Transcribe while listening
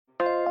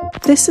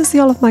This is the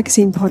Olive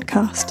Magazine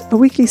podcast, a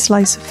weekly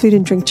slice of food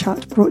and drink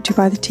chat brought to you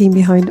by the team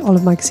behind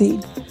Olive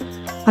Magazine.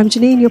 I'm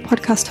Janine, your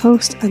podcast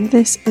host, and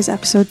this is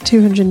episode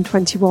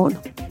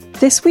 221.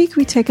 This week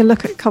we take a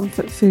look at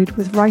comfort food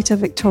with writer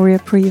Victoria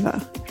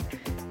Prever.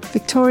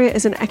 Victoria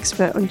is an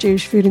expert on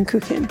Jewish food and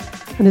cooking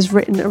and has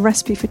written a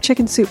recipe for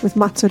chicken soup with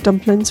matzo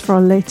dumplings for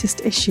our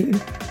latest issue.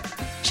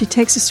 She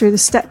takes us through the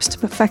steps to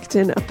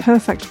perfecting a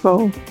perfect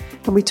bowl,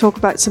 and we talk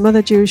about some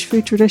other Jewish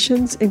food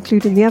traditions,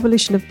 including the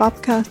evolution of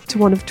babka to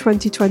one of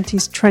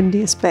 2020's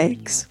trendiest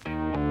bakes.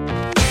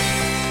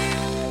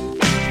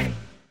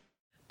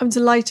 I'm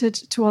delighted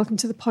to welcome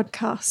to the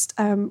podcast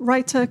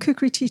writer,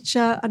 cookery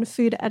teacher and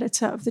food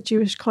editor of the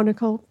Jewish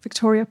Chronicle,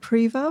 Victoria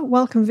Prever.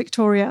 Welcome,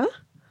 Victoria.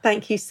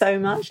 Thank you so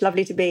much.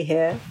 Lovely to be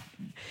here.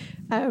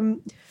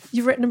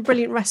 You've written a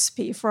brilliant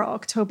recipe for our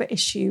October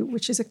issue,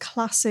 which is a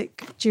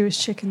classic Jewish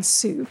chicken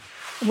soup.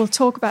 And we'll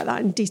talk about that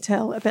in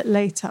detail a bit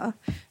later.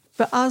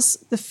 But as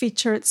the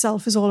feature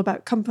itself is all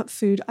about comfort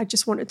food, I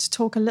just wanted to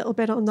talk a little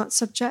bit on that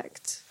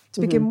subject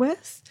to begin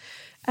with.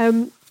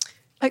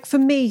 Like for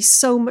me,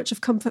 so much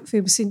of comfort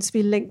food seems to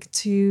be linked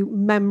to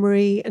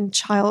memory and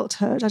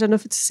childhood. I don't know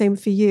if it's the same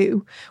for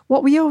you.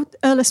 What were your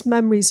earliest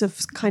memories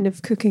of kind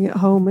of cooking at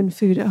home and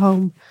food at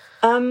home?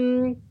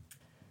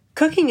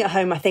 Cooking at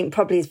home, I think,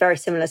 probably is very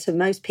similar to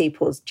most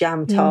people's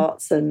jam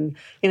tarts and,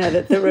 you know,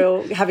 the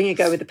real having a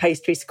go with the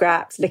pastry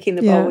scraps, licking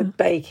the bowl with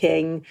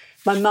baking.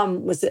 My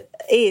mum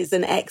is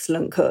an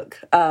excellent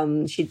cook.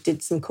 She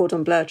did some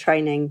cordon bleu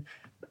training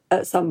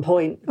at some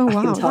point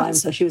back in time.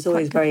 So she was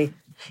always very...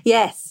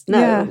 Yes,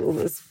 no, it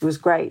was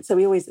great. So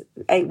we always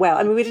ate well.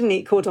 I mean, we didn't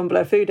eat cordon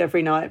bleu food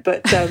every night,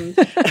 but far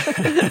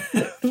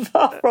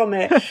from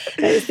it.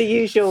 It was the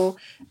usual,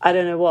 I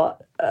don't know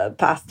what,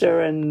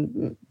 pasta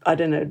and, I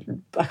don't know,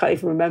 I can't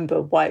even remember,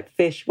 white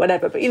fish,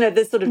 whatever. But, you know,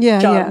 this sort of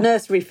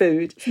nursery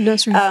food.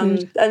 Nursery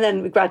food. And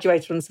then we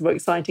graduated on some more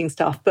exciting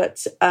stuff.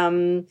 But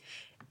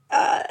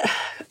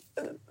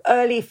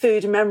early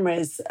food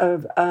memories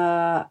of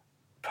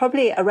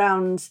probably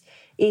around...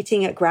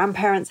 eating at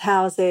grandparents'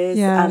 houses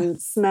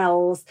and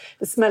smells.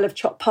 The smell of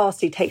chopped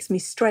parsley takes me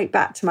straight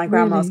back to my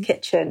grandma's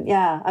kitchen.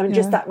 Yeah, I mean,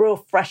 just that raw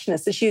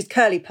freshness. So she used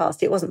curly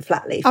parsley. It wasn't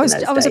flat leaf. I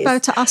was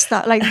about to ask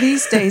that. Like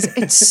these days,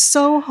 it's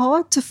so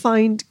hard to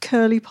find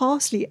curly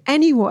parsley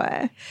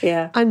anywhere.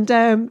 Yeah,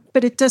 and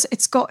but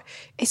it's got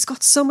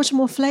so much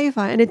more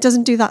flavour, and it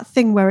doesn't do that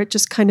thing where it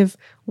just kind of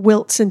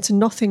wilts into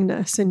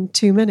nothingness in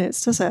 2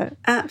 minutes, does it?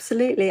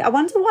 Absolutely. I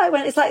wonder why it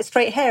went. It's like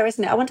straight hair,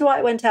 isn't it? I wonder why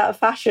it went out of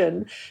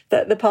fashion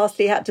that the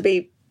parsley had to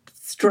be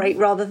straight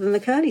rather than the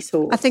curly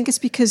sort. I think it's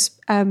because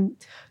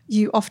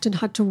you often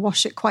had to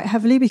wash it quite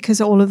heavily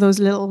because all of those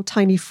little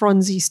tiny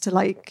fronds used to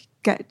like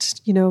get,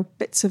 you know,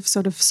 bits of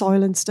sort of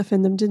soil and stuff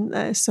in them, didn't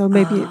they? So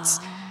maybe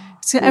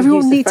so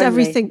everyone needs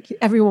everything.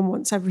 Everyone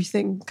wants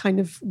everything kind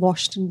of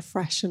washed and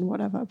fresh and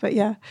whatever. But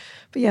yeah.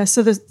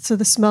 So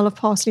the smell of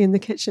parsley in the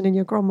kitchen in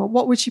your grandma.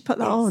 What would she put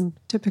that on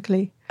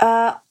typically?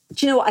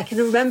 Do you know what? I can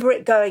remember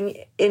it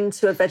going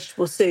into a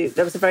vegetable soup.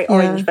 There was a very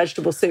orange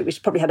vegetable soup,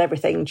 which probably had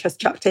everything just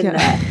chucked in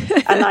there.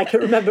 And I can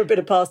remember a bit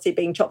of parsley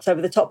being chopped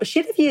over the top. But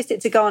she'd have used it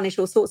to garnish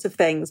all sorts of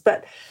things.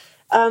 But,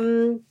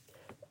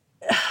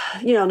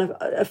 you know, on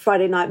a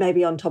Friday night,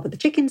 maybe on top of the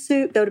chicken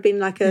soup, there would have been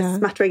like a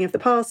smattering of the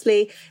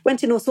parsley.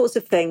 Went in all sorts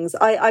of things.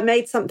 I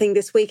made something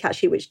this week,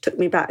 actually, which took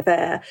me back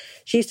there.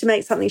 She used to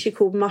make something she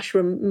called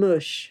mushroom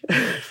mush.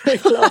 Very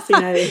classy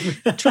name.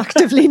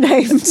 Attractively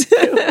named.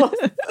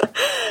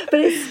 But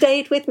it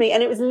stayed with me,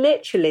 and it was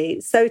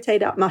literally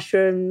sautéed up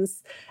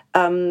mushrooms.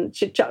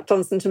 She chucked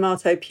on some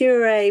tomato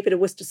puree, a bit of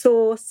Worcester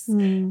sauce.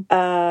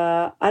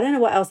 I don't know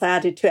what else I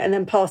added to it, and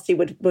then parsley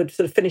would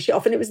sort of finish it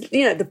off. And it was,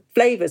 you know, the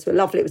flavours were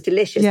lovely. It was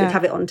delicious. We'd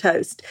have it on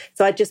toast.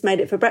 So I just made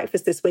it for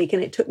breakfast this week,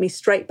 and it took me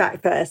straight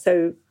back there.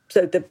 So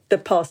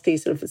the parsley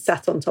sort of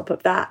sat on top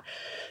of that.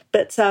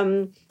 But I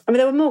mean,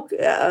 there were more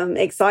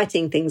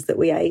exciting things that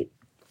we ate.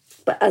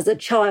 But as a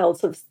child,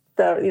 sort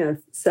of, you know,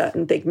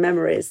 certain big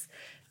memories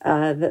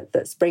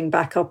that spring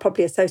back are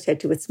probably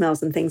associated with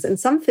smells and things, and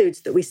some foods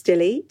that we still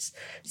eat.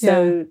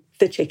 So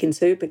the chicken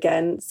soup,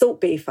 again,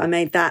 salt beef, I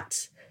made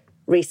that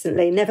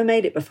recently. Never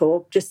made it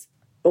before, just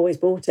always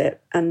bought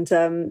it. And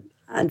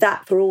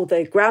that for all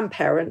the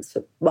grandparents,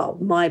 well,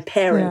 my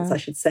parents, I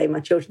should say,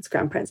 my children's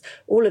grandparents,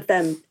 all of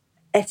them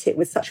ate it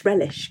with such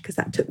relish because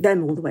that took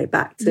them all the way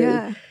back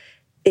to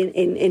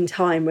in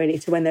time, really,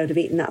 to when they would have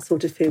eaten that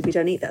sort of food. We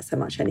don't eat that so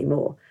much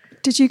anymore.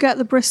 Did you get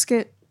the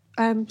brisket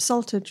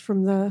salted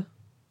from the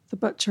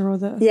butcher or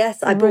the...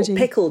 Yes, I bought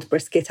pickled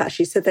brisket,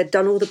 actually. So they'd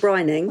done all the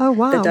brining. Oh,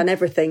 wow. They'd done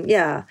everything,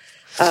 I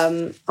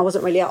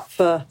wasn't really up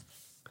for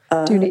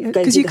doing it.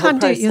 Because you can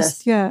do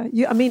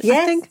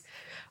it,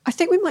 I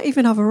think we might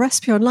even have a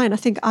recipe online. I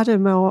think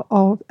Adam,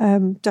 our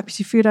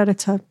deputy food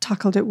editor,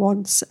 tackled it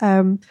once.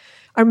 I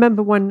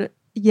remember one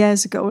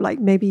years ago, like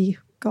maybe,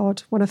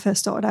 when I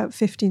first started out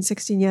 15,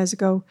 16 years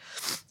ago,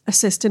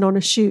 assisting on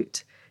a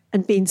shoot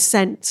and being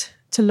sent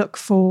to look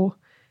for...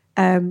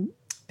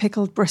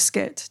 pickled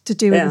brisket to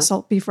do in the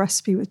salt beef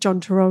recipe with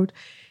John Turode.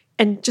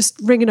 and just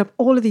ringing up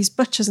all of these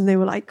butchers, and they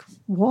were like,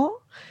 what?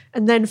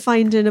 And then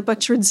finding a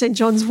butcher in St.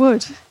 John's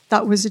Wood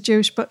that was a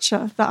Jewish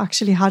butcher that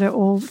actually had it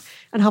all,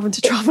 and having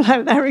to travel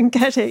out there and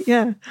get it.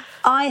 Yeah.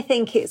 I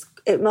think it's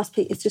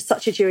just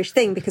such a Jewish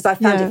thing, because I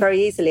found it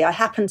very easily. I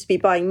happened to be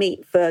buying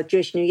meat for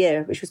Jewish New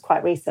Year, which was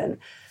quite recent.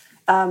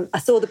 I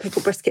saw the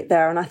pickled brisket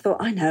there, and I thought,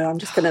 I know, I'm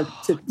just going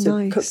to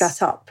Nice. cook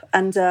that up.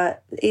 And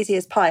easy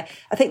as pie.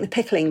 I think the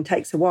pickling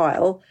takes a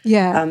while,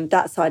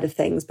 that side of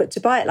things. But to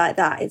buy it like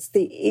that, it's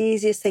the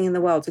easiest thing in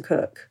the world to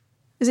cook.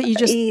 Is it you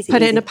just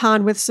put it in a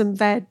pan with some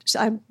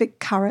big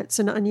carrots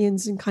and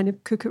onions, and kind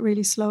of cook it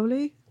really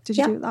slowly? Did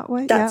you do it that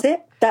way? That's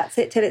it. That's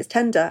it till it's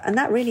tender. And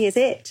that really is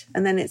it.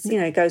 And then it's,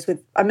 it goes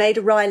with... I made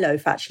a rye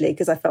loaf, actually,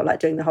 because I felt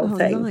like doing the whole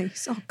thing. Oh,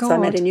 nice. Oh, God. So I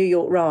made a New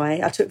York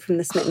rye. I took from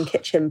the Smitten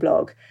Kitchen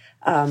blog.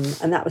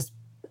 And that was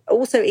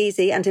also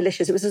easy and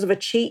delicious. It was sort of a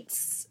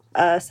cheats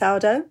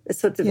sourdough. It's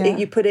sort of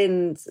you put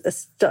in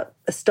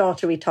a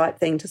startery type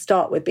thing to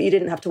start with, but you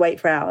didn't have to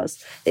wait for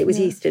hours. It was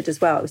yeasted as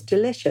well. It was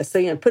delicious.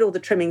 So, put all the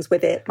trimmings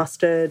with it,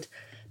 mustard,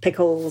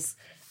 pickles...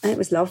 And it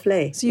was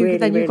lovely. So you've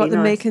got the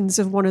makings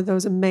of one of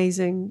those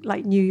amazing,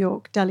 like, New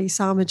York deli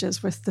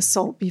sandwiches with the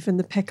salt beef and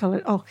the pickle.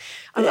 And,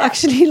 I'm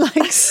actually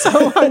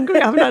so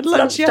hungry. I haven't had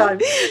lunch yet.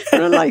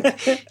 And I'm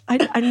like,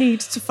 I need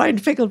to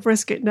find pickled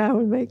brisket now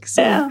and make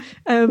some.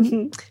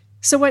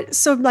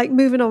 So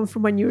moving on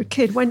from when you were a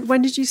kid,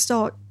 when did you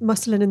start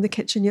muscling in the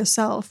kitchen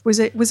yourself? Was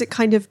it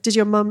kind of, did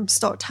your mum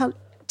start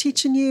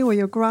teaching you, or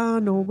your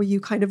gran, or were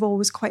you kind of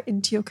always quite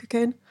into your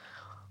cooking?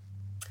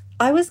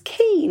 I was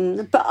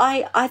keen, but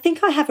I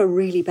think I have a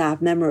really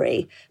bad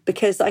memory,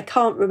 because I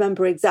can't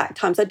remember exact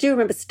times. I do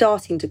remember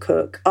starting to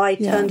cook. I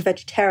turned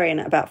vegetarian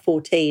at about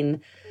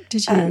 14.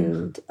 Did you?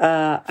 And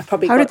I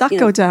probably How did that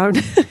go down?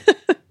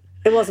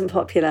 It wasn't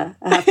popular,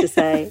 I have to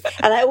say.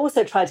 And I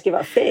also tried to give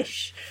up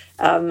fish,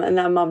 and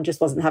then Mum just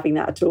wasn't having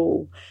that at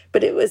all.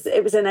 But it was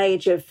an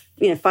age of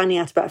finding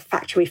out about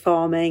factory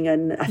farming,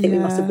 and I think we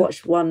must have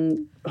watched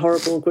one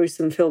horrible,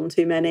 gruesome film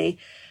too many.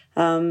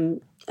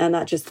 And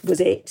that just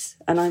was it.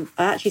 And I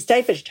actually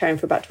stayed vegetarian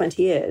for about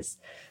 20 years.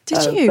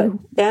 Did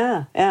you?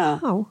 Yeah.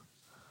 Wow.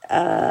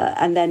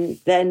 And then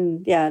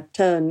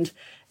turned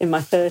in my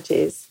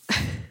 30s.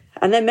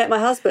 And then met my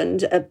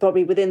husband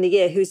probably within the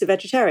year, who's a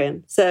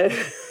vegetarian. So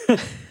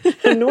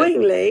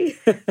annoyingly,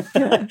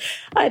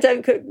 I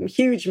don't cook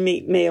huge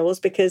meat meals,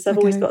 because I've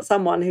always got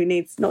someone who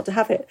needs not to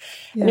have it.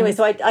 Yeah. Anyway,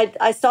 so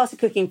I started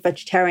cooking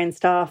vegetarian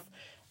stuff.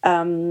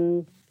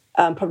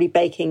 Probably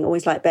baking,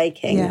 always liked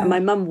baking. And my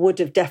mum would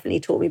have definitely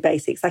taught me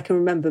basics. I can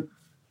remember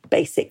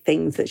basic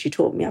things that she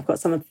taught me. I've got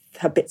some of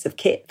her bits of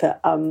kit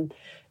that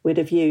we'd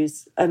have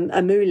used. A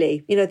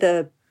mouli, do you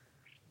know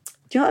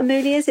what a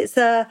mouli is? It's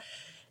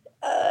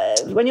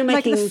when you're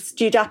making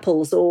stewed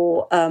apples,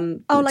 or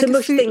to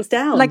mush things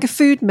down. Like a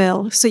food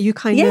mill. So you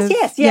kind of...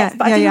 Yes.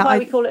 But I don't know why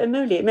we call it a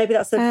mouli. Maybe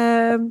that's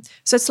a...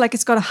 so it's like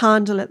it's got a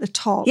handle at the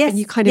top, and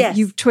you kind of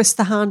you twist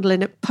the handle,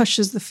 and it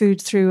pushes the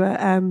food through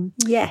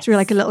through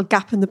like a little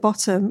gap in the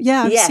bottom.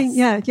 Yeah, I've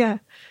seen.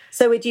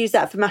 So we'd use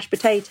that for mashed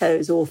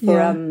potatoes, or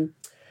for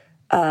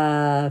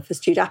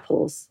stewed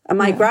apples. And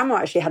my grandma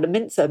actually had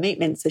a meat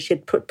mincer.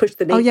 She'd push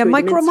the meat through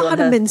my the grandma had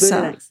a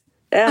mincer.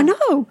 Yeah. I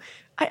know.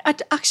 I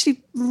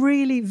actually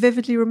really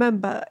vividly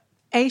remember,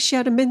 A, she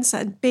had a mincer,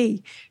 and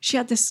B, she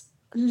had this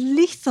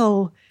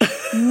lethal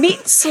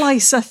meat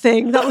slicer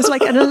thing that was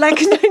like an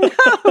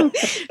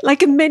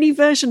like a mini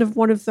version of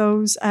one of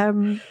those,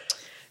 that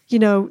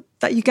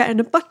you get in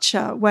a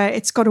butcher, where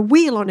it's got a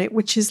wheel on it,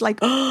 which is like,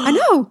 I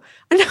know,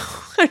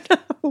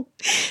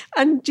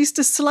 and used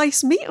to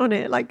slice meat on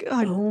it, like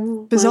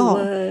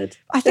bizarre.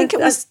 I think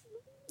it was...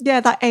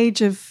 that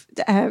age of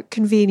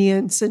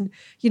convenience, and,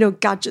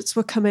 gadgets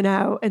were coming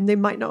out, and they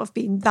might not have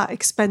been that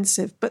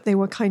expensive, but they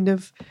were kind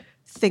of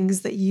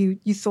things that you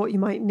thought you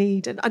might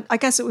need. And I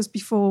guess it was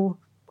before,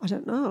 I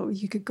don't know,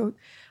 you could go...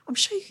 I'm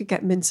sure you could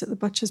get mince at the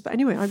butcher's, but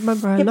anyway, I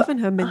remember her loving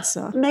her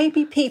mincer.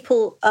 Maybe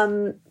people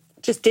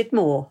just did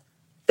more.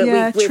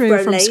 That we've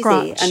grown from lazy,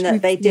 scratch. And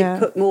that they did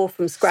cook more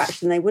from scratch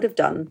than they would have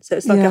done. So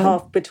it's like a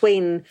half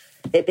between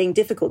it being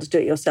difficult to do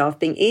it yourself,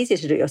 being easier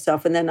to do it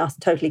yourself, and then us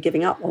totally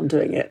giving up on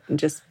doing it and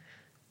just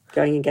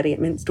going and getting it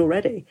minced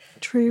already.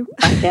 True.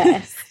 I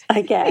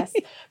guess.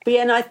 But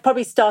and I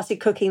probably started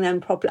cooking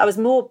then properly. I was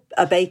more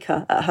a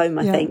baker at home,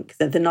 I think,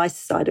 the nice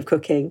side of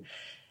cooking,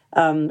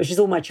 which is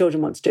all my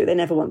children want to do. They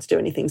never want to do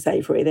anything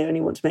savoury. They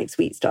only want to make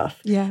sweet stuff.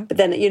 Yeah. But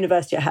then at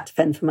university, I had to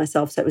fend for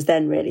myself. So it was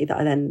then really that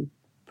I then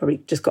probably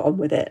just got on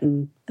with it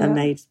and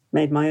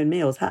made my own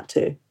meals. Had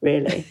to,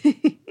 really.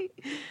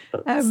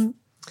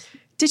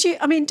 Did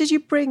you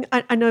bring...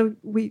 I know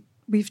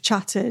we've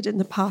chatted in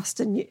the past,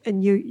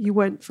 and you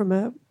weren't from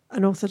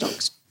an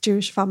Orthodox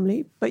Jewish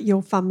family, but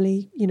your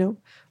family,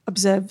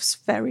 observes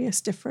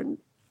various different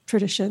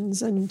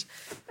traditions. And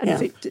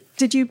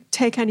did you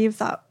take any of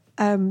that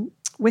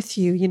with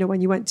you?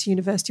 When you went to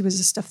university, was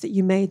there stuff that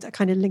you made that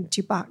kind of linked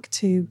you back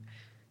to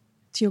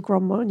your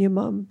grandma and your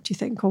mum, do you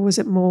think? Or was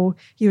it more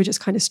you were just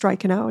kind of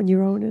striking out on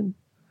your own? And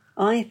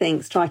I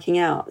think striking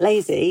out,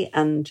 lazy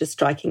and just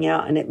striking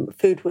out. And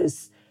food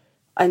was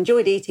I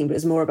enjoyed eating, but it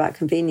was more about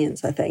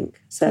convenience, I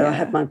think. So I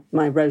had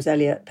my Rose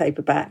Elliott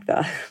paperback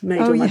that I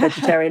made all my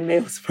vegetarian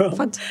meals from.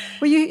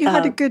 Well, you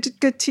had a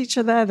good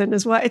teacher there then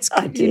as well. It's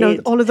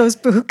all of those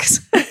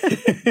books.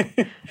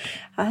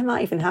 I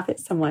might even have it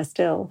somewhere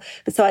still.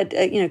 But so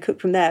I'd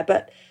cook from there.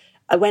 But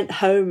I went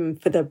home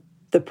for the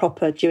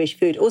proper Jewish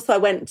food. Also, I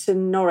went to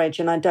Norwich,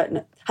 and I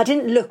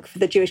didn't look for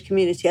the Jewish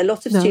community. A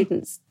lot of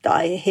students that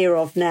I hear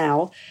of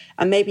now,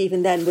 and maybe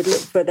even then, would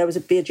look for, there was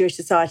be a Jewish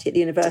society at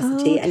the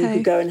university, and you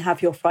could go and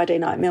have your Friday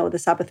night meal, the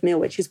Sabbath meal,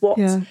 which is what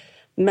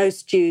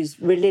most Jews,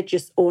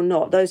 religious or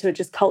not, those who are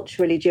just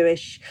culturally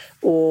Jewish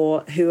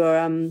or who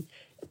are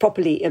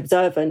properly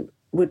observant,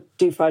 would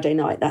do Friday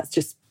night. That's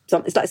just,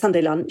 it's like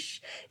Sunday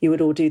lunch. You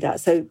would all do that.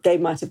 So they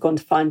might have gone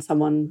to find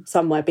someone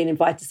somewhere, been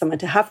invited somewhere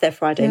to have their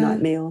Friday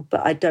night meal.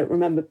 But I don't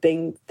remember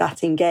being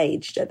that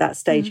engaged at that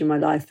stage in my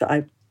life that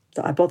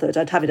I bothered.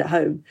 I'd have it at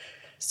home,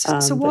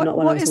 but not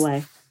while I was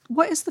away.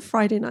 What is the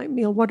Friday night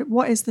meal?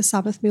 What is the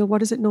Sabbath meal?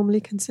 What does it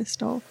normally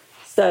consist of?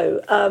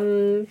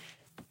 So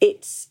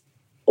it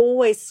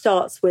always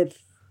starts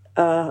with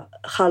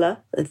challah,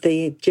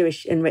 the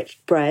Jewish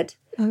enriched bread.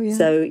 Oh, yeah.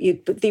 So you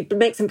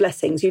make some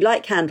blessings. You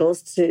light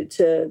candles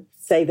to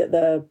say that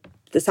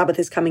the Sabbath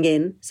is coming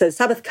in. So the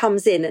Sabbath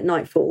comes in at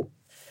nightfall.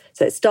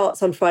 So it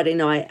starts on Friday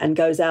night and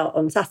goes out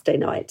on Saturday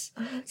night.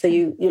 Okay. So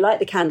you light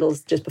the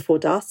candles just before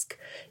dusk.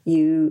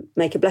 You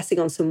make a blessing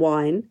on some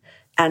wine,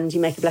 and you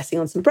make a blessing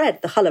on some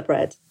bread, the challah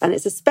bread. And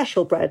it's a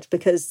special bread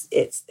because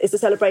it's a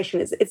celebration.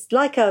 It's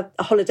like a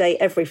holiday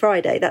every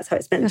Friday. That's how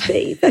it's meant to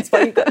be. That's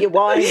why you've got your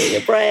wine and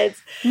your bread.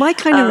 My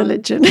kind of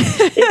religion.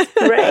 It's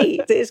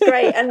great. It's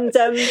great. And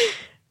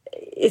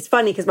it's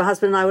funny because my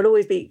husband and I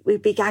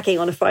we'd be gagging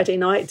on a Friday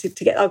night to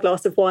get our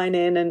glass of wine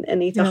in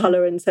and eat a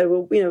challah. And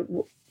so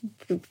we'll,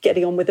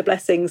 getting on with the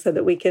blessings so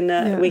that we can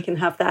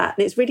have that.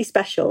 And it's really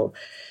special.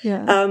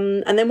 Yeah.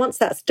 And then once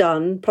that's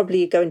done,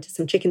 probably you go into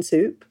some chicken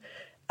soup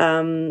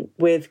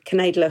with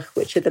knedlach,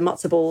 which are the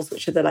matzah balls,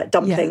 which are the like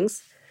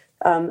dumplings.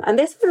 Yeah. And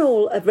this one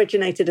all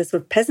originated as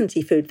sort of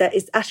peasanty food. That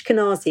is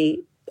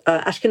Ashkenazi.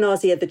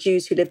 Ashkenazi are the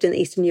Jews who lived in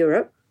Eastern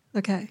Europe.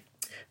 Okay.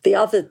 The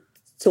other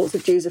sorts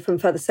of Jews are from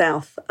further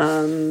south,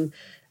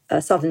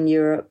 Southern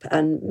Europe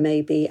and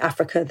maybe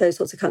Africa, those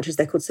sorts of countries.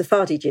 They're called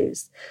Sephardi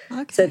Jews.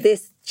 Okay. So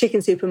this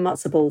chicken soup and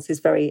matzah balls is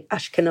very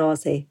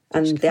Ashkenazi.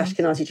 And the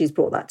Ashkenazi Jews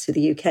brought that to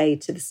the UK,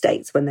 to the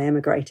States when they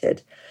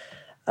emigrated.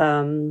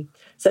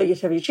 So you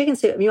have your chicken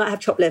soup. You might have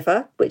chopped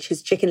liver, which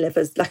is chicken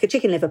livers, like a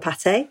chicken liver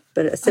pate,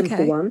 but a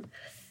simple one.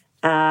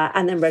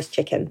 And then roast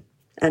chicken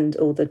and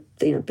all the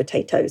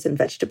potatoes and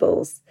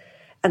vegetables.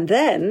 And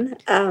then,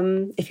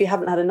 if you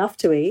haven't had enough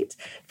to eat,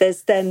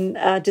 there's then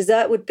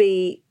dessert would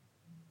be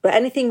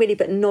anything really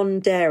but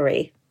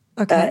non-dairy.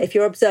 Okay. If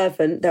you're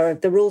observant, there are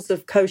the rules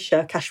of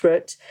kosher,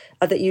 kashrut,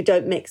 are that you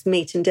don't mix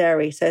meat and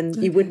dairy. So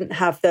you wouldn't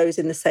have those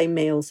in the same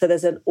meal. So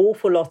there's an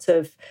awful lot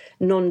of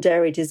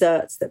non-dairy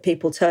desserts that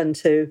people turn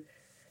to,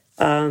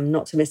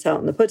 not to miss out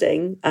on the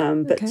pudding,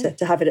 but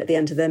to have it at the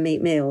end of their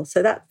meat meal.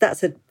 So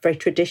that's a very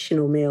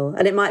traditional meal.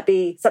 And it might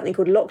be something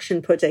called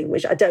lokshen pudding,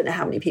 which I don't know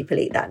how many people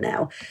eat that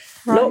now.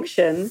 Right.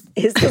 Lokshen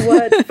is the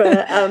word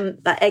for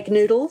like egg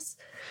noodles.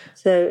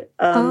 So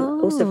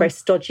also very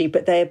stodgy,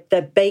 but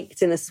they're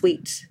baked in a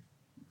sweet,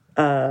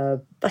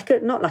 not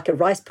like a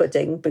rice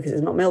pudding because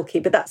it's not milky,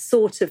 but that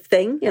sort of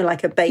thing,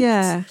 like a baked,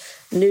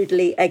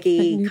 noodly,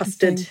 eggy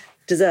custard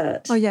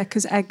dessert. Oh yeah,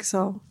 because eggs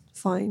are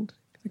fine,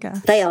 I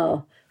guess. They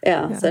are.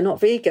 Yeah, so not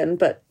vegan,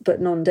 but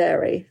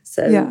non-dairy.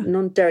 So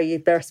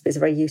non-dairy recipes are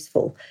very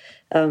useful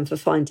for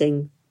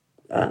finding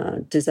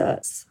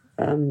desserts.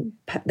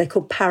 They're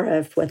called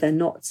parev, where they're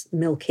not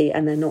milky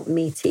and they're not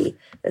meaty.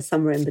 They're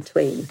somewhere in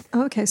between.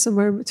 Okay,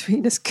 somewhere in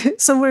between is good.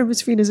 Somewhere in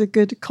between is a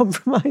good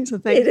compromise, I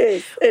think. It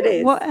is. It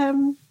is. What?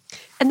 And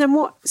then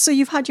what? So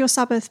you've had your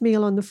Sabbath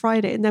meal on the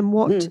Friday, and then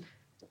what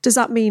does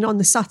that mean on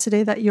the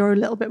Saturday? That you're a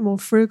little bit more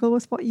frugal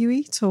with what you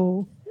eat,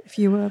 or if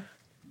you were?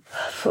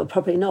 Well,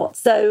 probably not.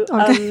 So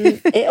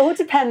it all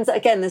depends.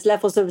 Again, there's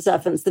levels of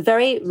observance. The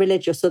very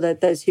religious, or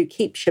those who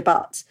keep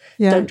Shabbat,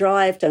 don't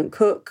drive, don't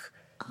cook,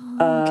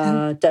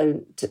 don't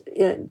do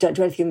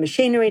anything with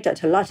machinery, don't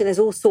turn lighting. There's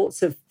all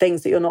sorts of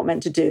things that you're not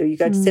meant to do. You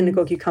go to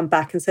synagogue, you come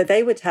back. And so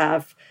they would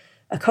have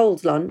a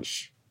cold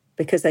lunch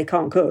because they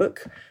can't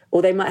cook,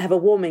 or they might have a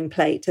warming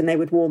plate and they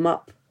would warm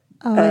up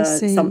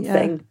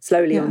something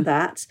slowly on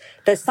that.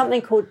 There's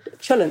something called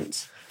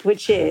cholent,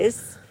 which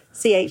is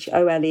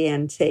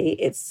Cholent.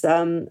 It's,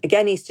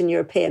 again, Eastern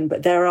European,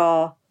 but there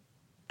are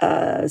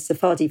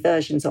Sephardi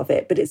versions of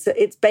it. But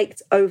it's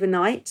baked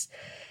overnight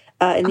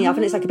in the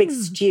oven. It's like a big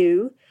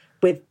stew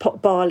with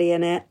pot barley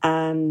in it,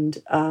 and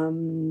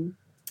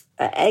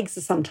eggs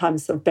are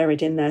sometimes sort of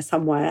buried in there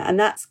somewhere. And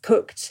that's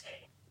cooked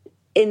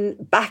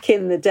back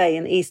in the day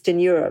in Eastern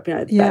Europe,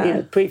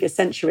 previous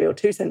century or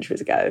 2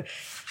 centuries ago.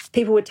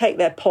 People would take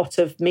their pot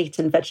of meat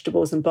and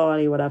vegetables and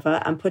barley,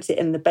 whatever, and put it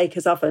in the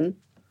baker's oven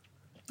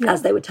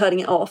as they were turning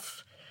it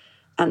off.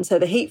 And so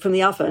the heat from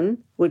the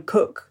oven would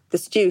cook the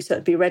stew, so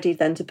it'd be ready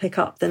then to pick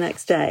up the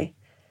next day.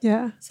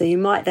 Yeah. So you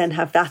might then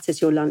have that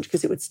as your lunch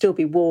because it would still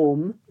be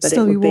warm. But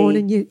still it would be warm,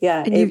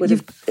 it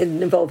wouldn't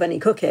involve any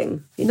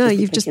cooking.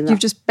 You've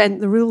just bent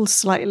the rules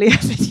slightly,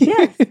 haven't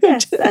you?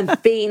 Yes, and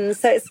beans.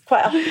 So it's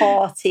quite a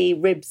hearty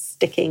rib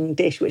sticking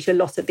dish, which a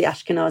lot of the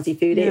Ashkenazi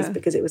food is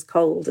because it was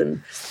cold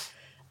and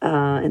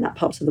in that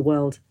part of the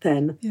world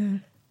then.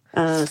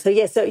 Yeah. So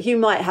you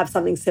might have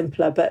something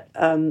simpler, but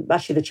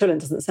actually the cholent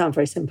doesn't sound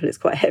very simple. It's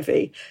quite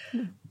heavy.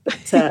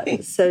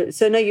 But,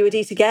 so no, you would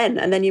eat again,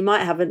 and then you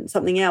might have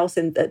something else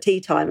at tea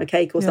time, a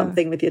cake or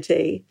something with your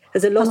tea.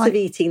 There's a lot of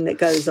eating that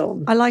goes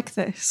on. I like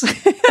this.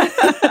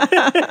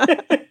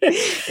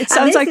 It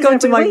sounds like going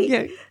to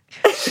my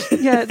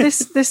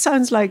this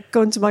sounds like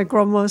going to my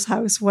grandma's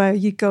house where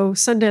you go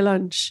Sunday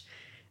lunch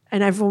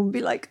and everyone would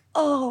be like,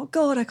 oh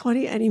God, I can't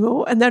eat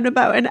anymore. And then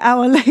about an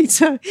hour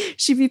later,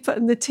 she'd be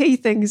putting the tea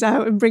things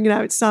out and bringing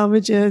out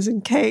sandwiches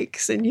and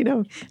cakes and,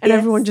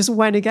 everyone just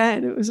went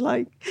again. It was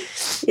like,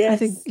 I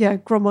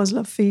think, grandmas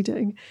love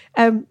feeding.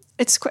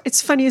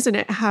 It's funny, isn't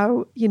it,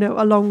 how,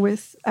 along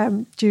with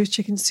Jewish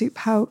chicken soup,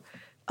 how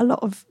a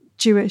lot of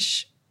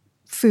Jewish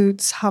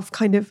foods have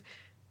kind of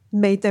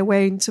made their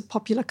way into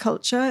popular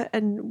culture.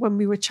 And when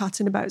we were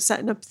chatting about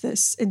setting up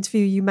this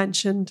interview, you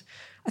mentioned,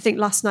 I think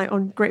last night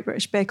on Great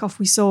British Bake Off,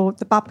 we saw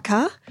the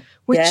babka,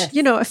 which,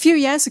 a few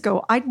years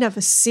ago, I'd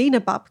never seen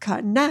a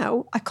babka.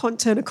 Now I can't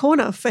turn a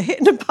corner for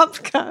hitting a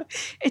babka.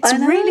 It's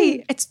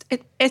really,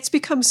 it's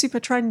become super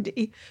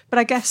trendy. But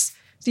I guess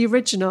the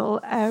original,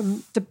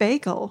 the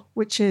bagel,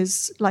 which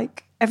is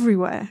like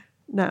everywhere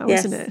now,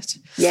 isn't it?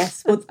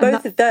 Yes. Well,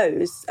 both of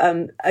those,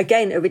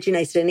 again,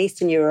 originated in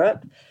Eastern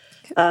Europe.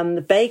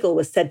 The bagel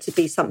was said to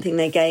be something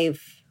they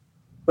gave,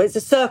 it's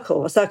a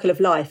circle of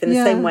life in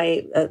the same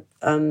way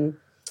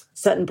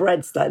certain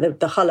breads, like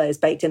the challah is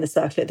baked in a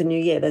circle at the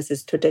New Year. There's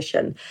this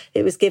tradition.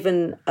 It was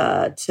given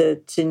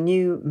to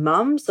new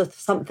mums or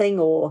something,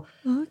 or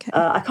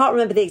I can't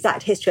remember the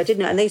exact history. I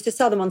didn't know. And they used to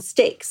sell them on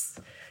sticks,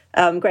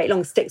 great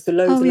long sticks with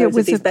loads and loads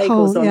of these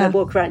bagels on. They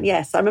walk around.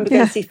 Yes, I remember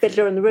going to see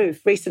Fiddler on the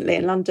Roof recently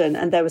in London,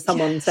 and there was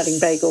someone selling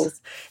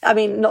bagels. I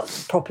mean, not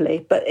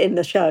properly, but in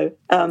the show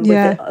with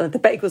the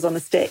bagels on a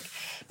stick.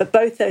 But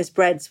both those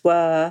breads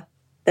they're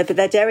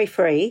dairy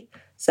free,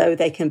 so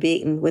they can be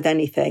eaten with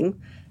anything.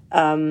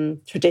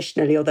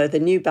 Traditionally, although the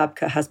new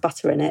babka has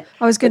butter in it.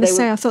 I was going to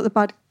say, I thought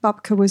the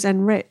babka was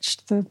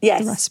enriched. The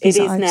recipes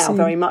it is now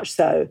very much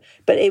so.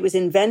 But it was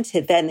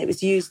invented then. It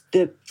was used.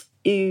 You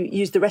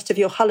use the rest of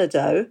your challah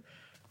dough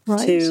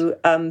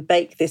to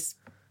bake this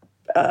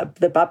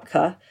the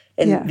babka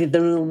in the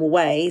normal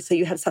way. So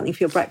you had something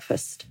for your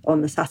breakfast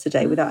on the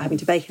Saturday without having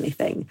to bake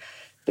anything.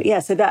 But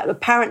so that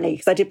apparently,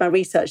 because I did my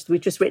research, we've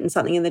just written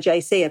something in the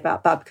JC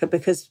about babka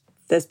because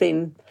there's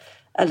been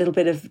a little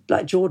bit of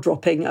like jaw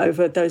dropping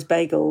over those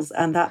bagels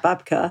and that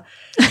babka.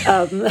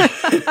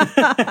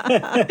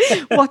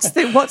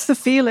 What's the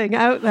feeling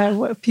out there?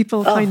 What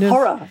people kind of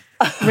horror?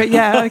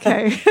 Yeah,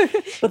 okay.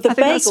 But the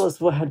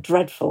bagels were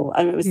dreadful.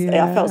 I mean,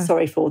 I felt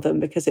sorry for them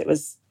because it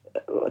was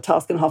a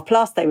task and a half.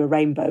 Plus, they were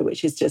rainbow,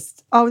 which is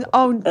just God,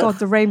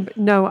 the rainbow.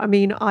 No, I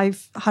mean,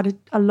 I've had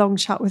a long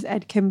chat with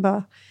Ed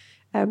Kimber,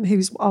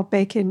 who's our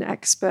baking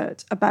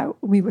expert.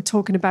 We were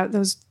talking about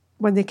those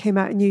when they came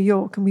out in New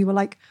York, and we were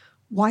like,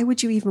 why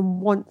would you even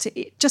want to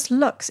eat? It just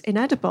looks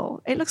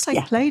inedible. It looks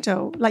like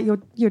Play-Doh, like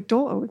your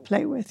daughter would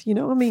play with, you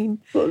know what I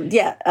mean? Well,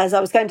 yeah, as I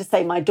was going to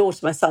say, my daughter,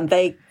 my son,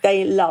 they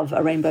love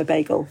a rainbow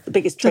bagel, the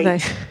biggest treat. Do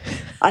they?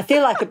 I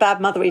feel like a bad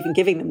mother even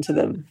giving them to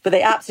them. But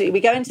they absolutely, we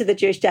go into the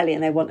Jewish deli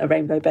and they want a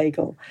rainbow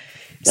bagel.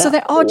 So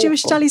there are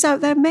Jewish delis out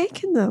there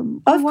making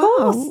them. Of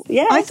course,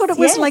 yes. I thought it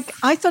was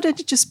I thought it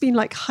had just been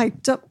like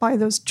hyped up by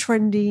those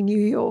trendy New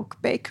York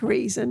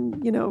bakeries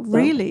and,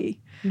 really...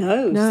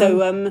 No.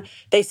 So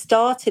they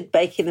started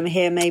baking them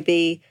here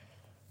maybe,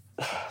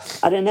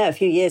 I don't know, a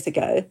few years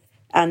ago.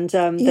 And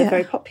they're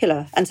very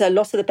popular. And so a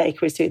lot of the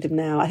bakeries do them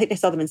now. I think they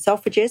sell them in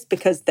Selfridges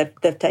because they've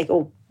taken,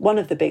 or one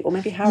of the big, or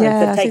maybe Harrods,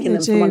 they've taken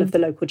them from one of the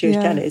local Jewish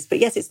delis. But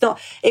yes, it's not,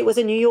 it was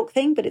a New York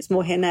thing, but it's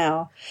more here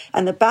now.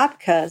 And the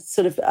babka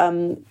sort of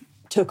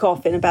took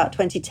off in about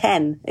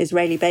 2010.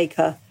 Israeli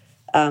baker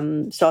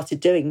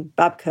started doing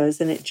babkas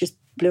and it just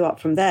blew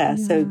up from there.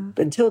 Yeah. So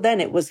until then,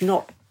 it was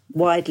not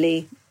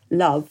widely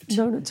loved,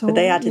 not at all, but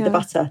they added the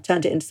butter,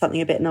 turned it into something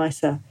a bit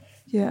nicer.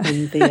 Yeah,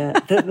 and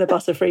the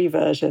butter-free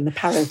version, the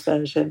Paris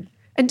version.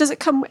 And does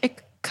it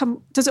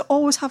does it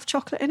always have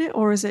chocolate in it,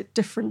 or is it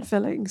different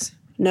fillings?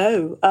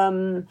 No,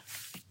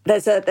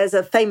 there's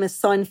a famous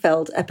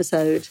Seinfeld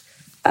episode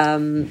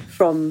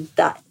from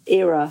that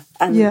era,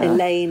 and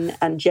Elaine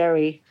and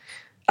Jerry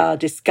are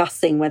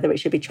discussing whether it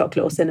should be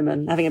chocolate or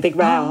cinnamon, having a big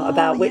row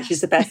about which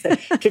is the best. So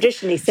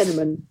traditionally,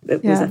 cinnamon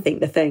was, I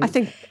think, the thing. I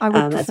think I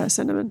would prefer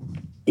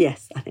cinnamon.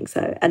 Yes, I think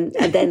so. And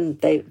then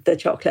the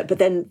chocolate. But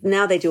then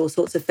now they do all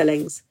sorts of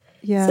fillings.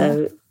 Yeah.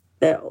 So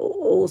there are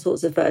all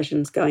sorts of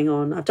versions going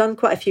on. I've done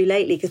quite a few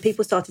lately because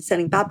people started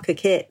selling babka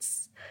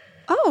kits.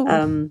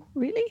 Oh,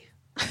 really?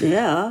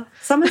 Yeah.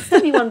 Someone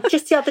sent me one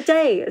just the other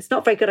day. It's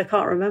not very good, I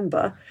can't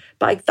remember.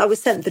 But I was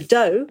sent the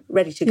dough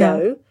ready to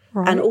go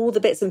and all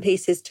the bits and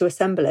pieces to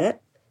assemble it.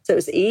 So it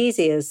was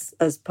easy as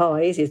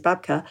pie, easy as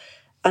babka,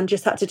 and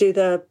just had to do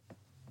the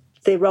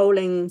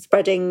rolling,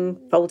 spreading,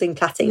 folding,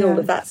 plaiting, all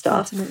of that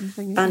stuff.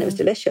 And it was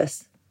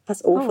delicious.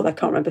 That's awful. I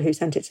can't remember who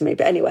sent it to me.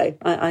 But anyway,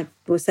 I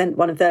was sent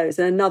one of those.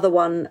 And another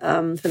one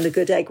from the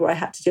Good Egg where I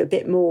had to do a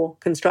bit more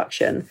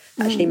construction,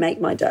 actually make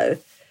my dough.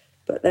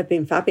 But they've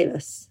been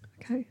fabulous.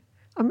 Okay.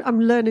 I'm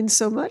learning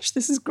so much.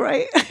 This is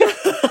great.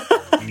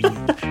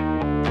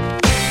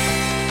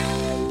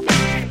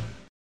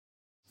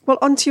 Well,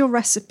 onto your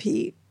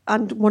recipe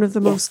and one of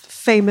the most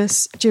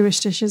famous Jewish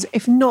dishes,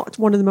 if not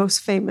one of the most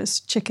famous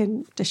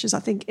chicken dishes, I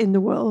think, in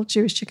the world,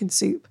 Jewish chicken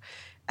soup.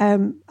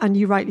 And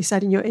you rightly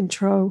said in your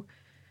intro,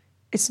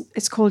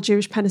 it's called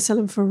Jewish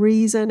penicillin for a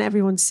reason.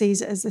 Everyone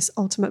sees it as this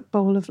ultimate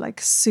bowl of like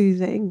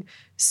soothing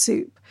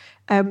soup.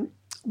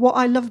 What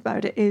I love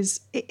about it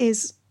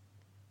is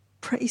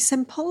pretty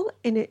simple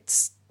in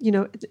its,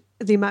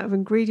 the amount of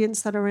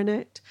ingredients that are in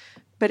it,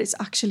 but it's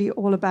actually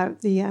all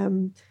about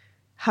the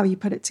how you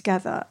put it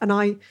together.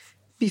 And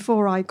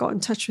before I got in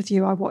touch with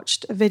you, I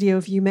watched a video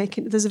of you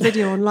making, there's a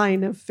video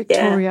online of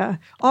Victoria.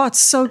 Oh, it's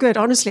so good.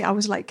 Honestly, I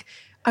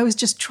was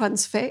just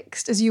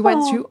transfixed as you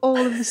went through all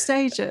of the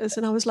stages.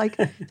 And I was like,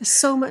 there's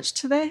so much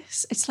to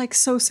this. It's like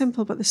so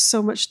simple, but there's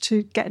so much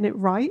to getting it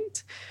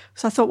right.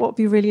 So I thought what would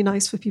be really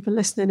nice for people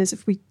listening is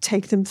if we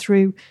take them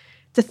through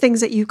the things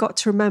that you've got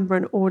to remember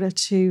in order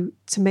to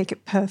make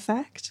it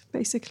perfect,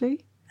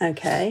 basically.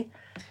 Okay.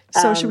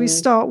 So should we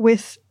start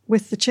with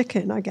the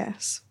chicken, I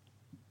guess?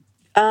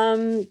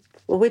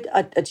 Well,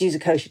 I'd use a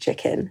kosher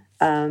chicken.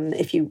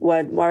 If you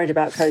weren't worried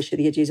about kosher,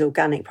 you'd use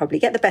organic probably.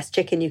 Get the best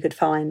chicken you could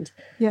find,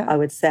 I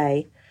would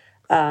say.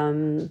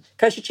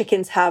 Kosher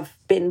chickens have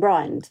been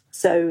brined,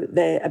 so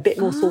they're a bit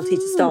more salty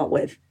to start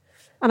with.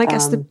 And I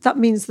guess that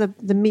means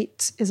the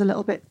meat is a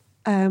little bit,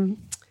 I'll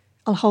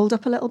hold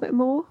up a little bit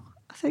more,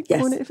 I think,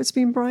 won't it, if it's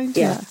been brined?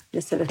 Yeah,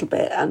 just a little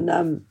bit.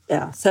 And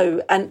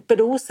but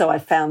also I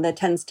found there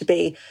tends to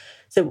be,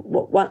 so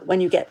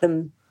when you get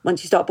them,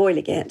 once you start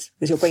boiling it,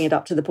 because you'll bring it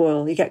up to the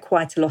boil, you get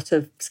quite a lot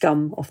of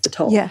scum off the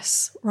top.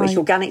 Yes, right. Which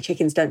organic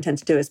chickens don't tend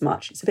to do as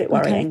much. It's a bit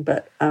worrying,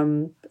 but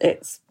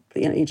it's,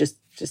 you just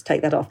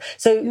take that off.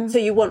 So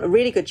you want a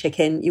really good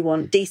chicken. You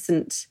want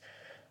decent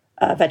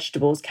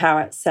vegetables,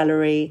 carrots,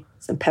 celery,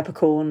 some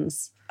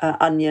peppercorns,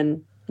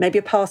 onion, maybe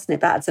a parsnip.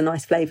 That adds a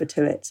nice flavour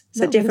to it.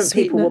 So different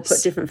people will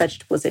put different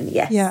vegetables in,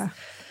 yes. Yeah.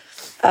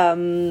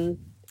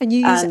 And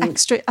you use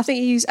extra, I think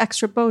you use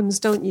extra bones,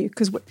 don't you?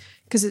 Because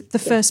the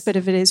first bit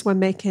of it is we're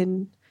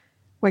going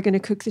to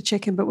cook the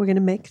chicken, but we're going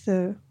to make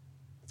the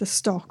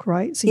stock,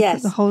 right? So you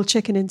put the whole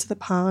chicken into the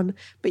pan,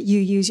 but you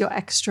use your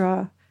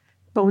extra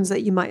bones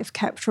that you might have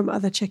kept from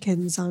other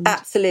chickens.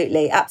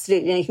 Absolutely.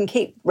 And you can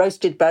keep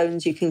roasted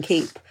bones, you can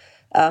keep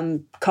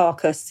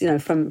carcass,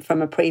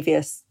 from a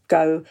previous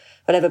go,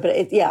 whatever. But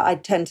I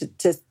tend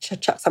to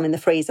chuck some in the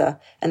freezer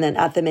and then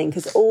add them in,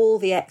 because all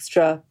the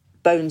extra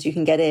bones you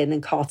can get in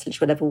and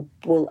cartilage, whatever,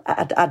 will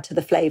add to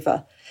the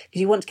flavour,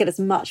 because you want to get as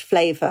much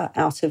flavour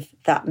out of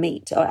that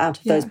meat or out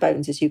of those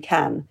bones as you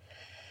can.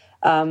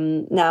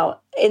 Now,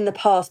 in the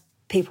past,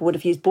 people would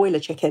have used boiler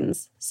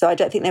chickens, so I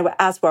don't think they were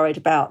as worried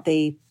about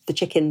the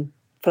chicken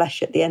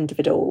flesh at the end of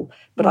it all.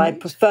 But I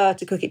prefer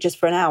to cook it just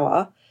for an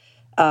hour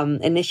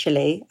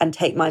initially and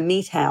take my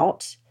meat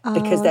out,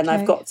 because then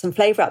I've got some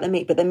flavour out of the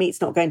meat, but the meat's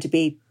not going to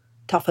be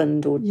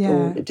toughened or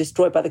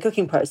destroyed by the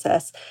cooking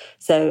process.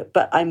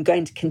 But I'm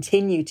going to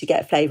continue to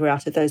get flavour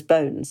out of those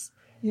bones.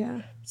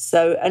 Yeah.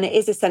 So, and it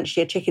is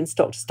essentially a chicken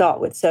stock to start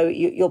with. So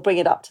you'll bring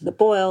it up to the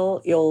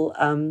boil. You'll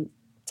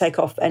take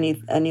off any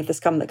of the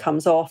scum that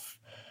comes off,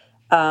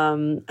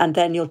 and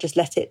then you'll just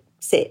let it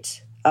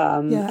sit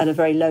at a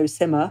very low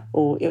simmer,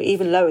 or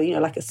even lower.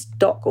 Like a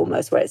stock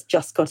almost, where it's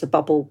just got a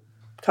bubble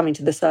coming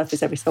to the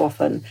surface every so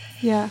often.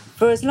 Yeah.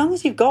 For as long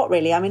as you've got,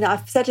 really. I mean,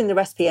 I've said in the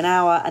recipe an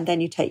hour, and then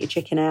you take your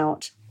chicken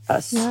out,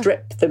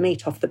 strip the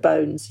meat off the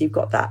bones. So you've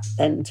got that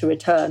then to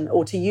return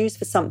or to use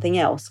for something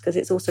else, because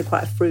it's also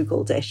quite a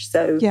frugal dish.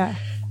 So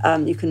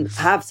you can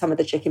have some of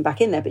the chicken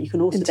back in there, but you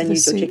can also then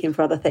use your chicken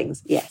for other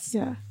things. Yes.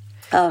 Yeah.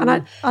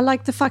 And I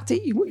like the fact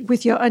that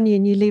with your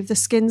onion, you leave the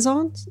skins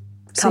on.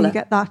 So you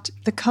get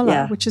the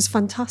colour, which is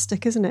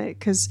fantastic, isn't it?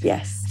 Because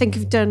I think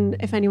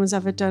if anyone's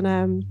ever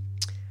done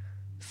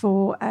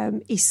for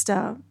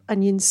Easter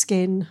onion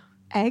skin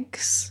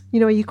eggs,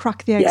 where you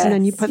crack the eggs and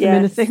then you put them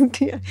in a thing.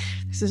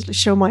 This is to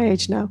show my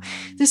age now.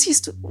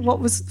 This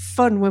what was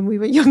fun when we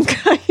were younger.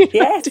 Doing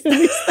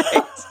these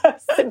things.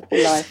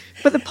 Simple life.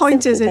 But the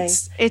point is,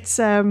 it's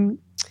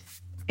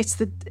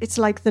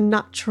like the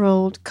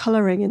natural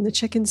colouring in the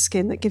chicken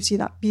skin that gives you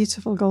that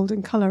beautiful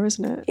golden colour,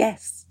 isn't it?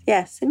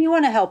 Yes. And you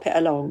want to help it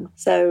along.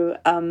 So,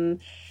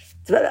 and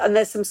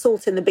there's some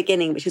salt in the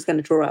beginning, which is going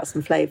to draw out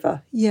some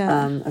flavour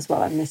as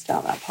well. I missed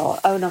out that part.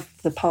 Oh, no,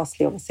 the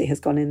parsley obviously has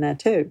gone in there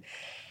too.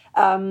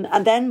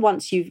 And then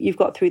once you've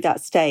got through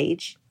that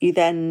stage, you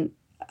then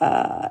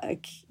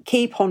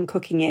keep on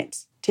cooking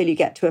it till you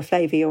get to a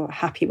flavour you're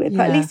happy with.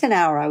 For at least an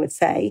hour, I would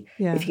say.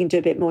 If you can do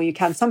a bit more, you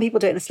can. Some people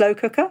do it in a slow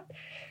cooker.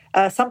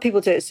 Some people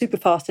do it super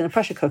fast in a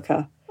pressure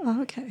cooker.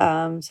 Oh, okay.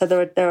 So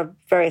there are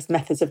various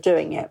methods of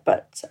doing it.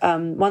 But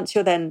once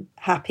you're then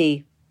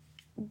happy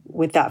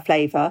with that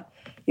flavour,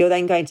 you're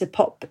then going to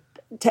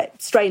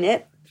strain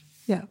it.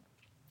 Yeah.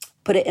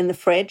 Put it in the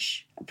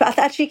fridge. But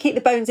actually keep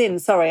the bones in.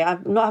 Sorry, I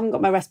haven't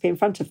got my recipe in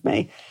front of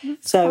me.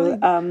 That's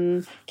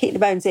fine. Keep the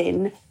bones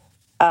in.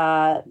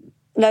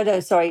 No,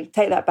 sorry,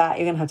 take that back.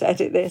 You're going to have to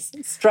edit this.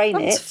 Strain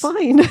it. That's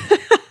fine.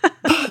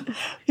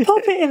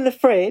 Pop it in the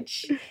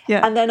fridge.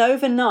 Yeah. And then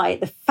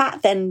overnight, the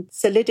fat then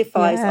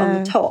solidifies on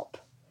the top.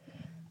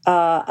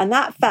 And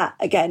that fat,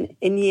 again,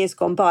 in years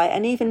gone by,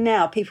 and even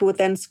now, people would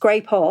then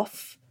scrape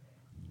off.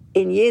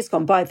 In years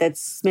gone by, they'd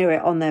smear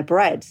it on their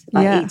bread,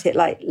 eat it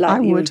like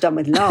you would have done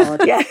with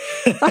lard. Yeah,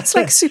 that's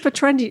like super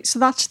trendy. So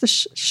that's the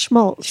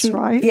schmaltz,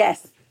 right?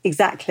 Yes,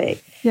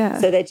 exactly. Yeah.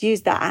 So they'd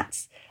use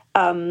that,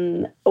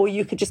 or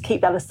you could just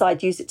keep that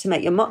aside, use it to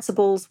make your matzo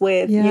balls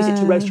with, use it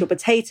to roast your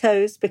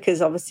potatoes,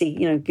 because obviously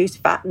goose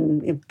fat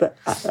and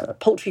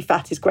poultry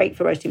fat is great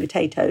for roasting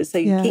potatoes. So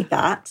you keep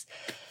that,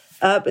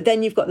 but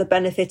then you've got the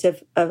benefit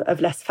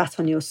of less fat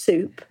on your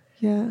soup.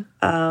 Yeah.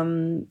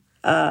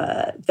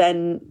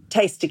 Then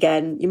taste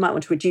again. You might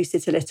want to reduce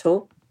it a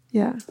little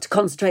to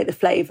concentrate the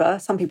flavour.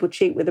 Some people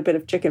cheat with a bit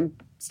of chicken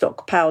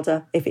stock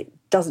powder if it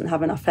doesn't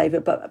have enough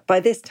flavour, but by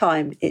this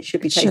time it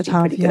should be tasting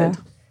pretty good.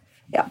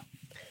 Yeah.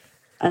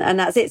 And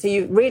that's it. So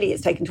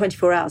it's taken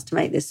 24 hours to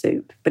make this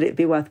soup, but it'd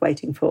be worth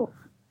waiting for.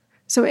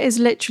 So it is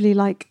literally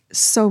like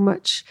so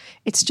much.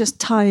 It's just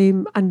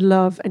time and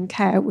love and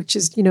care, which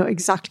is,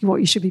 exactly what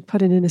you should be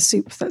putting in a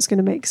soup that's going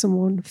to make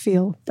someone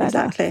feel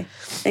better.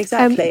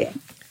 Exactly.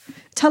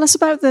 Tell us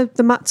about the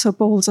matzo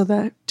balls.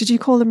 Did you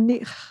call them,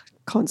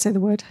 can't say the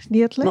word,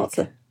 niedlich?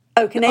 Matzo.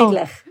 Oh,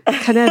 knedlich.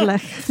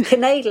 Knedlich.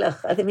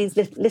 Knedlich. I think it means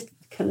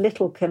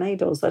little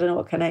knedels. I don't know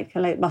what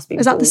knedlich must be.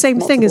 Is that the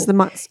same thing as the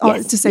matzo? Oh,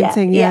 yes, it's the same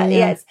thing.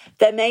 Yeah.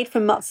 They're made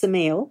from matzo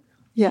meal,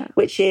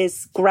 which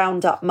is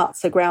ground up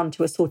matzo, ground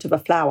to a sort of a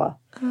flour.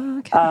 Oh,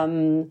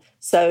 okay.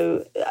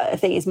 So I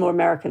think it's more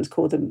Americans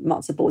call them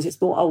matzo balls.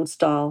 It's more old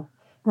style.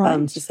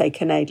 Right. To say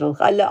knedel.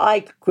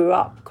 I grew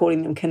up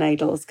calling them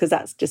knedels because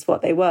that's just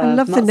what they were. I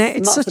love the name.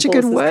 It's such a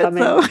good word,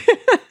 though.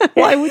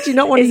 Why would you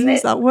not want to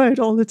use that word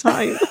all the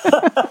time?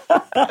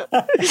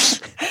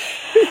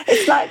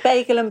 It's like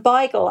bagel and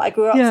beigel. I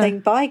grew up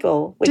saying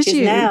beigel, which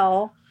is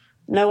now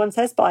no one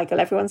says beigel.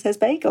 Everyone says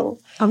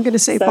bagel. I'm going to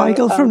say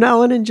beigel from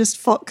now on and just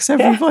fox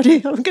everybody.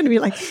 Yeah. I'm going to be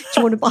like, do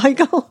you want a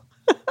beigel?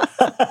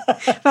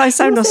 But I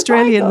sound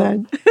Australian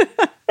then.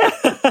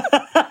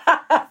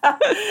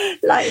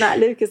 Like Matt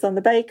Lucas on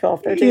the Bake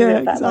Off. They were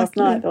doing that last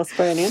night,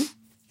 Australian.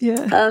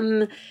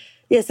 Yeah.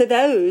 So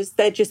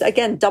they're just,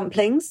 again,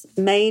 dumplings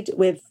made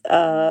with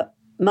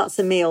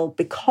matzo meal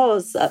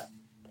because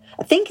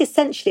I think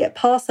essentially at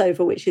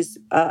Passover, which is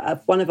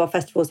one of our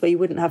festivals where you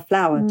wouldn't have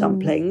flour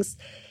dumplings,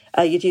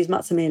 you'd use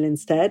matzo meal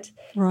instead.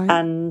 Right.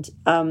 And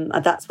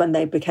that's when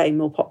they became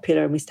more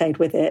popular and we stayed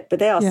with it. But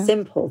they are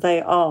simple.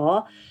 They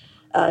are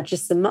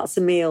just some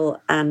matzo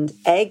meal and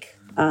egg,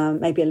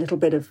 maybe a little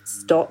bit of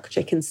stock,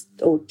 chicken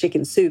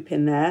soup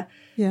in there.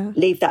 Yeah.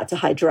 Leave that to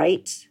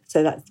hydrate.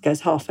 So that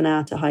goes half an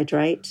hour to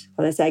hydrate.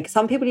 Well, there's egg.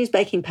 Some people use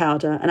baking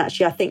powder. And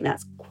actually, I think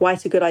that's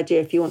quite a good idea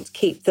if you want to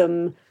keep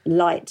them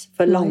light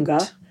for longer.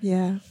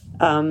 Yeah.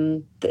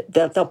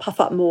 They'll puff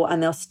up more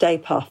and they'll stay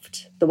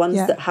puffed. The ones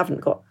that haven't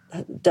got,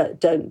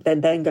 don't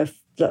then go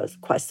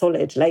quite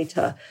solid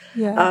later.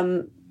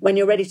 Yeah. When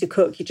you're ready to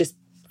cook, you just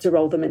to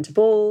roll them into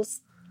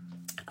balls.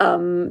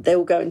 They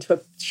will go into a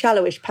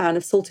shallowish pan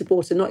of salted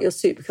water, not your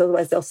soup, because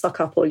otherwise they'll suck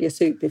up all your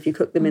soup if you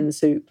cook them in the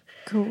soup.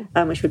 Cool.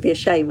 Which would be a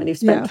shame when you've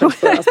spent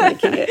 24 hours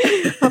making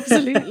it.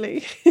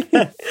 Absolutely.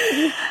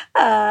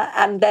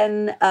 And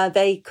then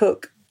they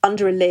cook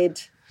under a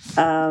lid,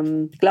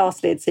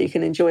 glass lid, so you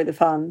can enjoy the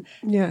fun.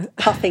 Yeah.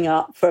 Puffing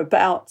up for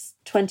about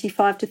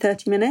 25 to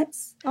 30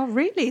 minutes. Oh,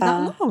 really?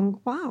 That long?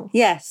 Wow.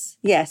 Yes.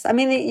 I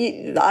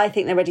mean, I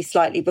think they're ready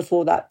slightly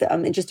before that.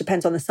 It just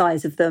depends on the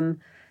size of them.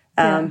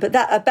 But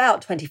that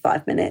about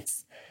 25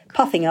 minutes,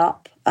 puffing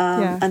up,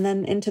 and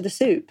then into the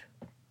soup.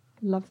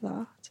 Love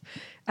that.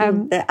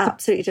 They're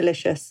absolutely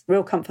delicious.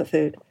 Real comfort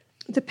food.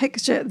 The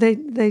picture,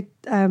 they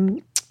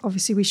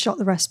obviously we shot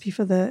the recipe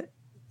for the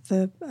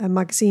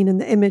magazine, and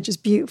the image is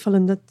beautiful,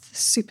 and the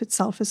soup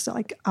itself is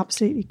like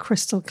absolutely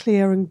crystal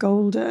clear and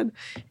golden.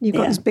 And you've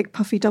got these big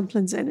puffy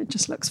dumplings in. It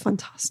just looks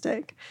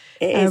fantastic.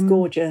 It is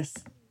gorgeous.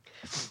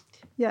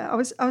 Yeah, I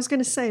was going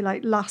to say,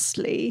 like,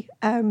 lastly,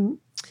 I'm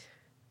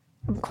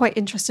quite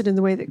interested in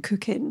the way that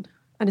cooking,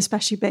 and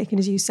especially baking,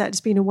 as you said,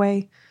 has been a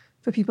way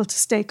for people to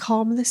stay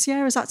calm this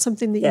year. Is that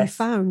something that you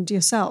found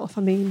yourself?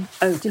 I mean,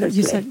 totally.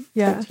 You said,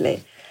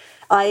 totally.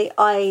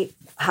 I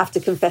have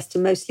to confess to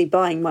mostly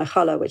buying my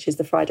challah, which is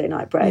the Friday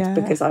night bread,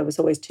 because I was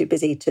always too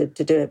busy to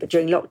do it. But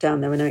during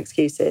lockdown, there were no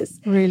excuses.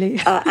 Really?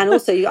 And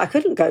also, I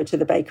couldn't go to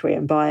the bakery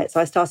and buy it. So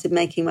I started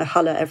making my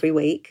challah every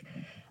week.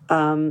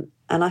 And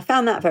I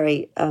found that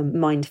very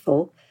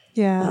mindful.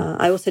 Yeah.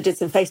 I also did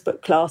some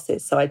Facebook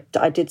classes. So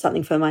I did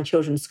something for my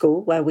children's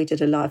school where we did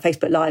a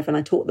Facebook Live, and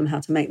I taught them how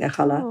to make their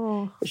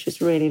challah, which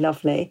was really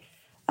lovely.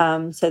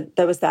 So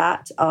there was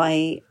that.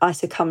 I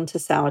succumbed to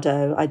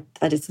sourdough.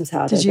 I did some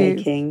sourdough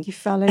baking. You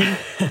fell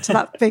into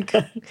that big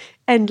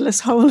endless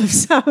hole of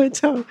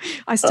sourdough.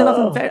 I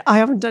still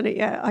haven't done it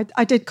yet.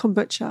 I did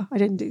kombucha. I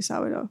didn't do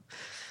sourdough.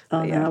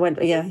 Oh, yeah. No,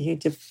 you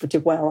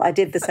did well. I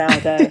did the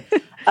sourdough.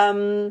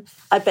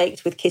 I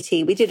baked with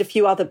Kitty. We did a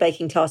few other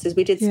baking classes.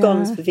 We did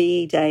scones for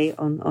VE Day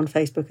on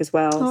Facebook as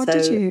well. Oh,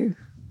 did you?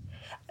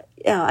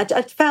 Yeah,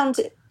 I found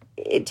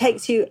it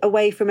takes you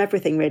away from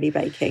everything, really,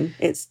 baking.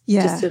 It's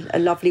just a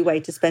lovely way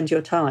to spend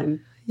your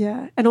time.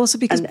 Yeah, and also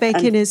because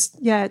baking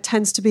it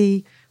tends to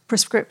be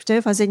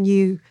prescriptive, as in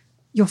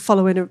you're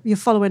following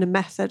a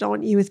method,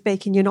 aren't you? With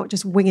baking, you're not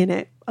just winging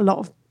it. A lot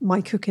of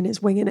my cooking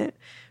is winging it.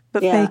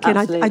 But baking,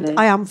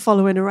 I am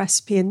following a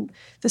recipe, and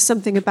there's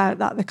something about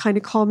that kind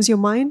of calms your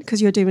mind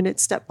because you're doing it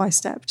step by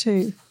step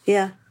too.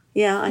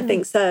 Yeah, I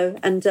think so.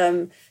 And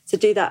to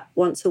do that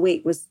once a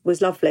week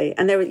was lovely.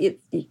 And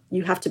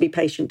you have to be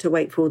patient to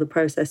wait for all the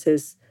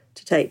processes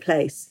to take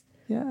place.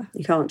 Yeah,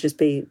 you can't just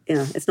be,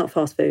 it's not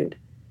fast food.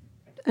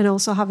 And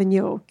also having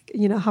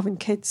having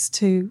kids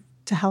to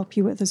help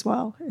you with as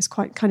well is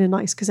quite kind of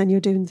nice because then you're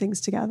doing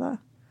things together.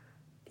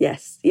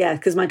 Yes, yeah,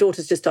 because my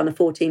daughter's just done a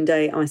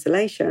 14-day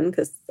isolation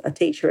because a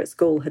teacher at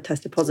school had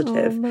tested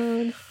positive,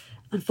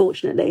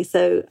 unfortunately.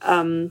 So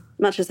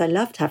much as I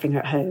loved having her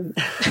at home,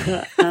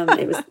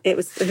 it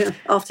was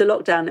after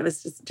lockdown, it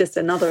was just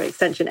another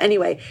extension.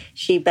 Anyway,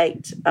 she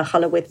baked a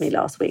challah with me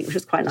last week, which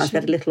was quite nice. We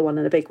had a little one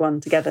and a big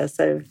one together.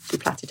 So she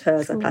plaited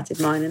hers, I plaited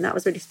mine, and that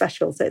was really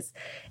special. So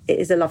it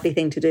is a lovely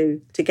thing to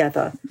do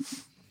together.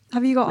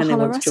 Have you got a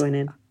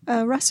challah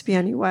recipe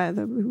anywhere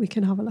that we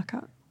can have a look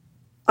at?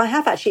 I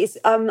have actually.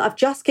 I've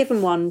just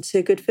given one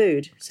to Good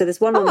Food. So there's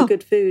one on the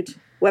Good Food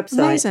website.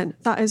 Amazing.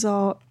 That is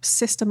our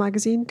sister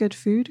magazine, Good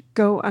Food.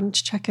 Go and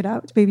check it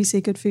out.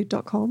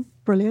 bbcgoodfood.com.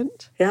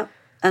 Brilliant. Yeah.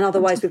 And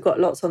otherwise, we've got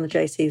lots on the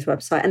JC's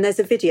website. And there's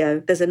a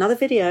video. There's another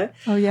video.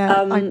 Oh,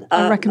 yeah.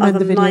 I recommend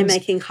the videos. My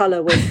making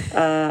challah with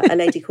a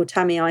lady called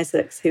Tammy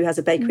Isaacs, who has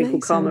a bakery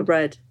called Karma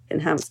Bread in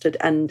Hampstead.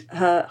 And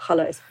her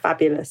challah is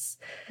fabulous.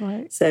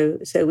 Right. So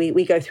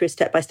we go through a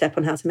step-by-step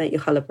on how to make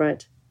your challah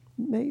bread.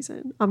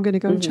 Amazing. I'm going to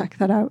go and check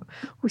that out.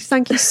 Well,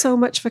 thank you so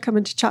much for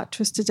coming to chat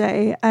to us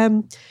today.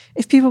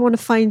 If people want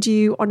to find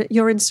you on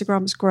your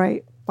Instagram's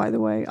great, by the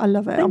way. I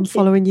love it. I'm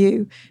following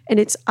you. And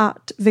it's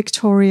at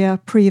Victoria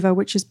Prever,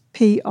 which is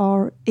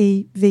Prever.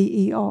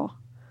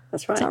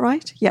 That's right. Is that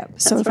right? Yeah.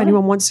 So if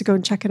anyone wants to go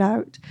and check it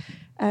out,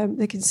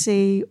 they can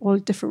see all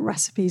different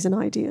recipes and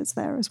ideas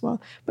there as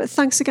well. But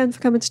thanks again for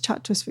coming to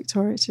chat to us,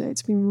 Victoria, today.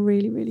 It's been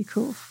really, really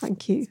cool.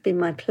 Thank you. It's been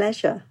my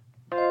pleasure.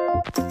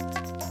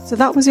 So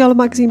that was the Olive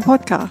Magazine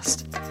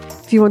podcast.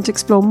 If you want to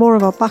explore more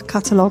of our back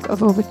catalogue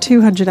of over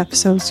 200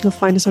 episodes, you'll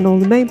find us on all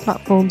the main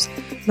platforms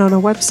and on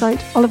our website,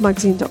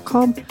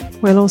 olivemagazine.com,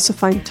 where you'll also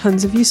find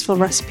tons of useful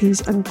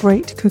recipes and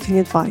great cooking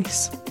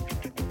advice.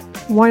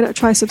 Why not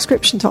try a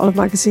subscription to Olive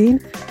Magazine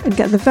and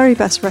get the very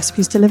best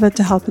recipes delivered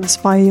to help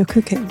inspire your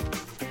cooking?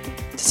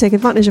 To take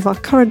advantage of our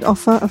current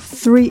offer of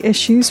 3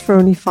 issues for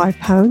only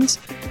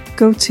 £5,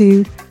 go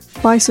to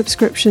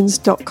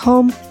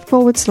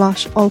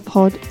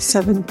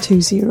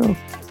buysubscriptions.com/olpod720.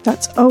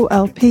 That's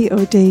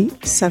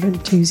OLPOD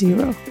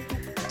 720.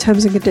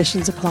 Terms and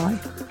conditions apply.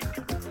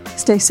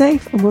 Stay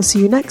safe and we'll see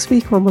you next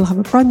week when we'll have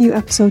a brand new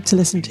episode to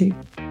listen to.